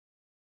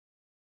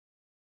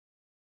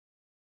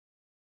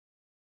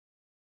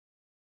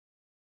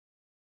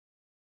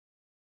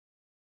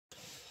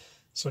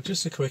So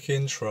just a quick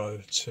intro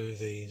to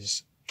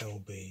these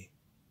elbi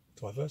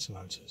diverter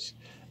motors.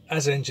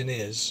 As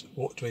engineers,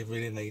 what do we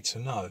really need to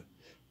know?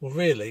 Well,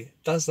 really,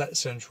 does that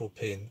central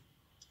pin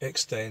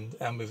extend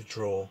and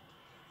withdraw?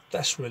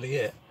 That's really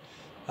it.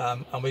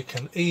 And we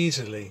can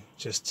easily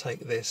just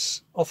take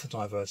this off the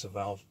diverter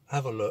valve,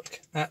 have a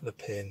look at the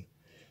pin,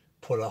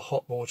 put a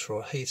hot water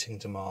or heating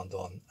demand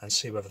on and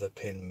see whether the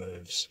pin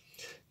moves.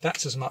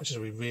 That's as much as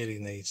we really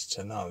need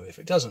to know. If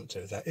it doesn't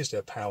do that, is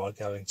there power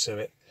going to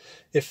it?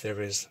 If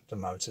there is, the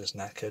motor's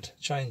knackered,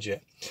 change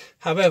it.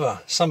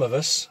 However, some of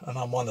us, and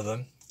I'm one of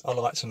them, I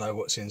like to know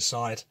what's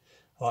inside.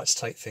 I like to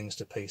take things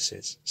to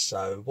pieces.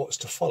 So what's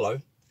to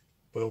follow,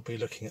 we'll be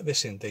looking at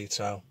this in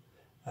detail,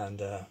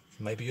 and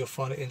maybe you'll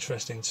find it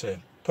interesting too.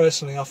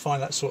 Personally, I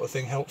find that sort of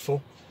thing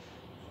helpful.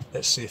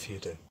 Let's see if you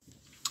do.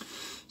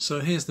 So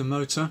here's the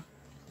motor.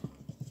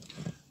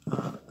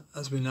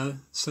 As we know,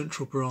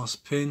 central brass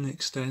pin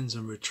extends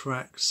and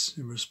retracts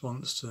in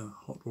response to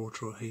hot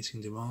water or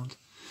heating demand.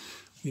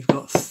 We've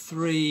got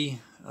 3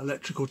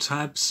 electrical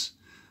tabs.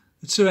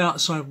 The 2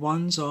 outside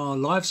ones are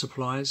live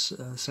supplies,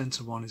 the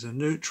centre one is a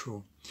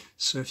neutral.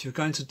 So if you're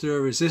going to do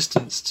a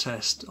resistance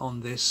test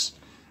on this,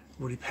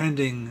 well,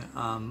 depending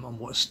on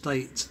what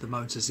state the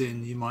motor's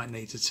in, you might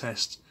need to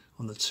test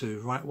on the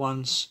 2 right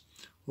ones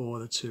or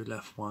the 2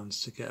 left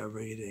ones to get a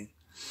reading.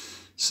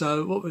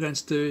 So what we're going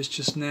to do is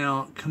just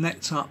now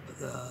connect up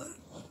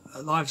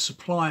a live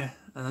supply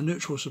and a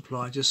neutral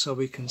supply just so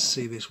we can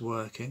see this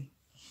working.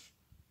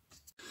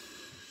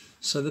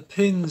 So the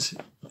pin's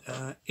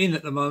in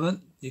at the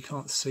moment. You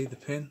can't see the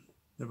pin,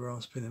 the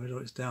brass pin in the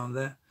middle, it's down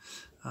there.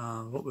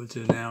 What we'll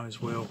do now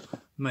is we'll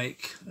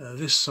make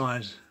this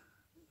side,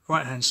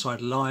 right hand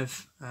side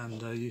live, and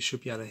you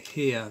should be able to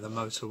hear the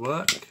motor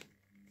work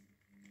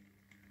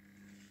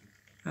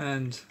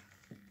and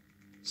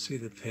see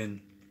the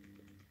pin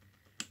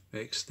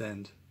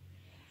extend.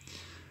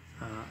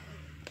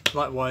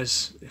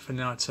 Likewise, if I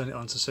now turn it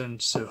on to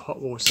send to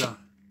hot water,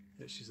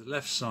 which is the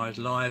left side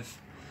live,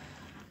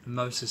 the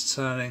motor's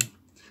turning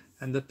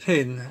and the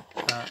pin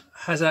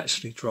has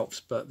actually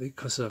dropped, but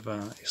because of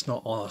it's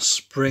not on a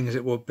spring as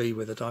it would be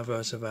with a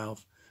diverter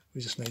valve,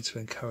 we just need to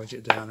encourage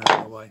it down out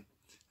of the way,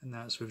 and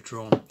now it's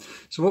withdrawn.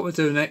 So what we'll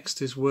do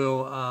next is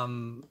we'll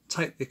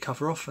take the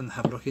cover off and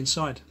have a look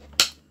inside.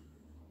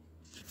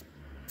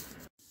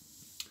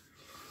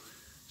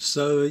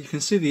 So you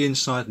can see the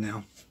inside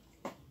now.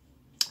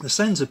 The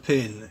centre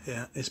pin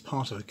is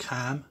part of a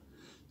cam.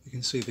 You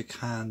can see the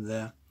cam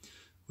there,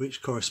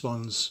 which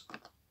corresponds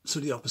to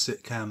the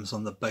opposite cams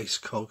on the base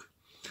cog.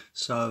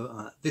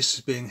 So this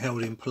is being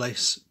held in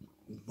place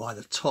by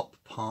the top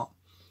part,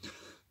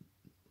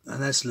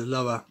 and as the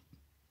lower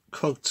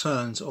cog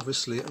turns,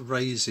 obviously it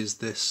raises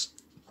this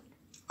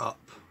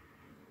up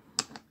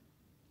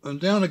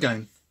and down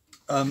again.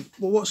 Well,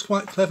 what's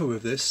quite clever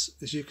with this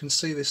is you can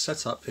see this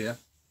setup here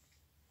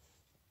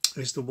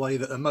is the way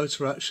that the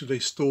motor actually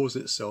stores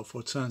itself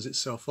or turns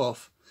itself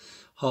off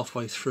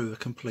halfway through the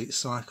complete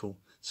cycle,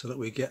 so that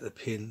we get the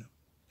pin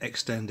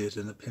extended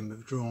and the pin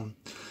withdrawn.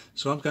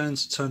 So I'm going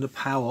to turn the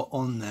power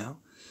on now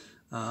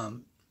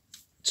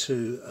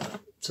to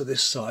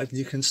this side, and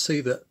you can see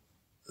that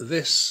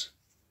this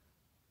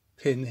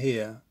pin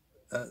here,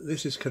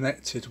 this is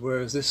connected,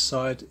 whereas this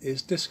side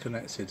is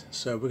disconnected.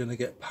 So we're going to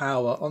get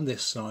power on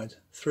this side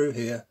through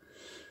here,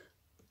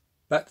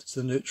 back to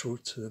the neutral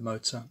to the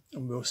motor,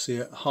 and we'll see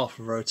at half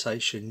a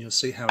rotation, you'll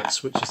see how it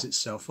switches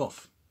itself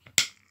off.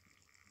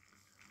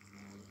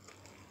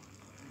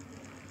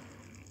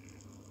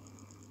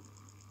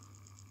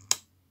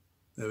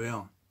 There we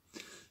are.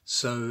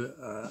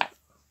 So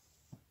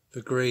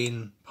the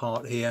green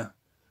part here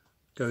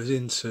goes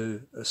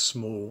into a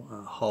small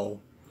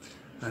hole,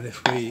 and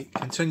if we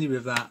continue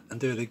with that and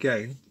do it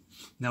again,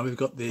 now we've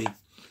got the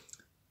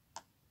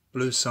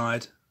blue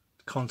side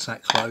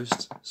contact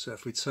closed. So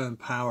if we turn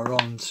power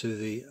on to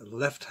the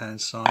left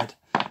hand side,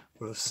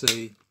 we'll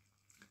see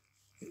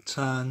it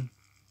turn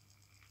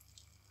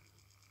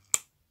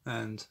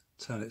and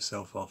turn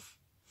itself off,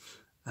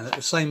 and at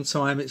the same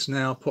time it's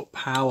now put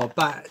power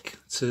back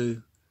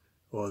to,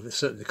 or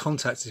certainly the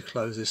contact is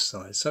closed this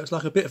side. So it's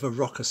like a bit of a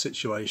rocker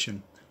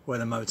situation where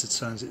the motor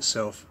turns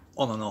itself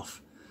on and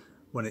off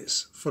when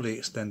it's fully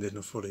extended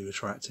and fully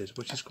retracted,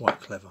 which is quite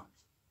clever.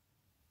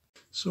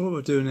 So what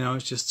we'll do now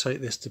is just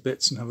take this to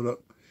bits and have a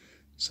look.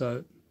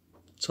 So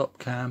top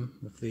cam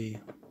of the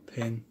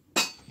pin,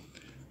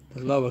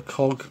 the lower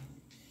cog,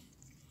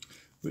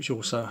 which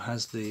also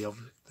has the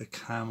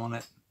cam on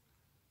it,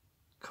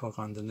 cog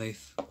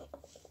underneath.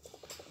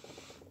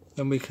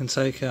 Then we can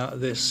take out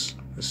this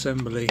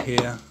assembly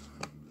here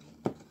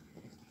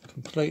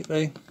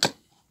completely.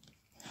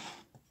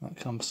 That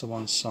comes to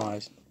one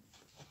side.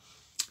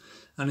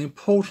 And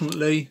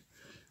importantly,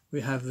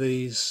 we have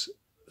these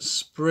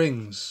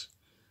springs.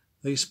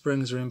 These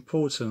springs are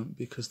important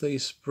because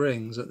these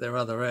springs at their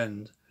other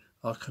end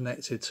are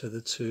connected to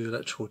the 2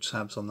 electrical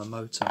tabs on the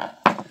motor.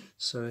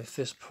 So if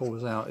this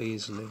pulls out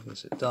easily,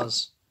 as it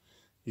does,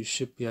 you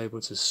should be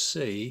able to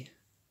see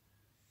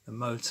the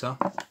motor.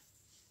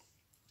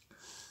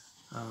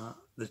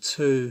 The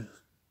 2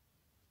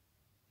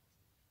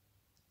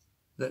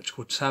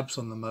 electrical tabs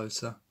on the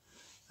motor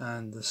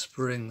and the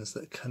springs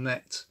that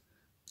connect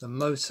the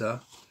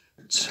motor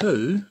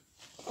to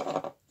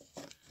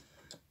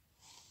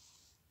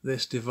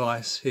this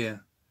device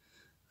here,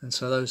 and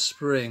so those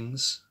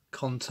springs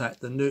contact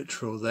the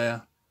neutral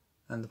there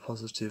and the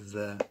positive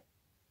there.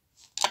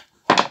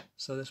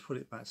 So let's put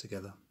it back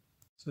together.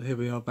 So here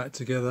we are back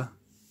together,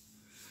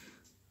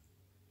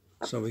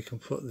 so we can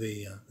put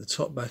the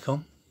top back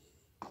on.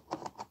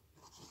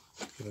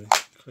 Give it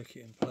a click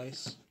it in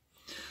place,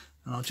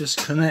 and I'll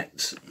just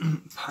connect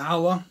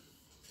power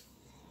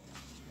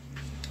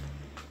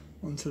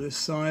onto this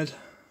side,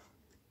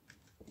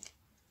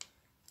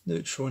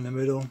 neutral in the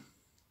middle,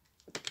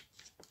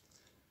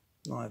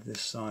 live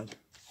this side,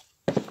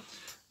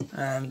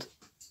 and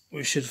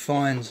we should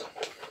find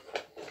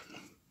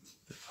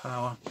the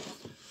power.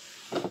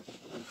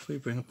 If we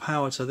bring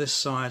power to this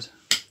side,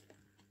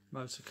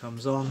 motor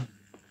comes on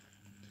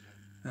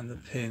and the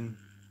pin,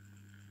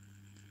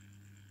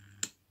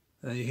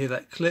 and you hear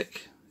that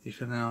click.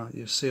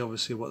 You see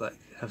obviously what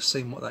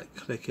that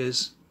click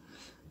is.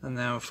 And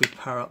now if we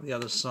power up the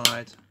other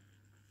side,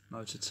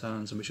 motor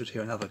turns and we should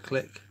hear another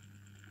click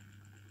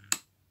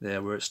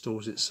there where it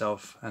stalls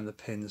itself and the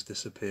pin's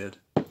disappeared.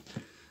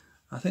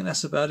 I think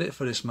that's about it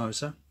for this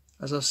motor.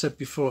 As I said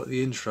before at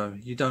the intro,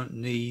 you don't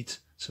need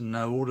to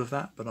know all of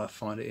that, but I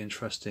find it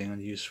interesting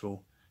and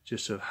useful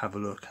just to have a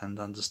look and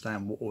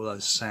understand what all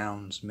those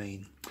sounds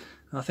mean.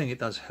 And I think it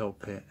does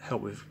help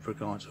with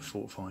regard to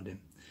fault finding.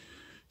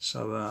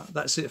 So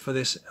that's it for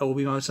this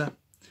elbi motor.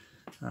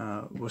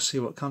 We'll see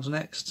what comes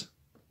next.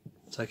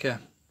 Take care.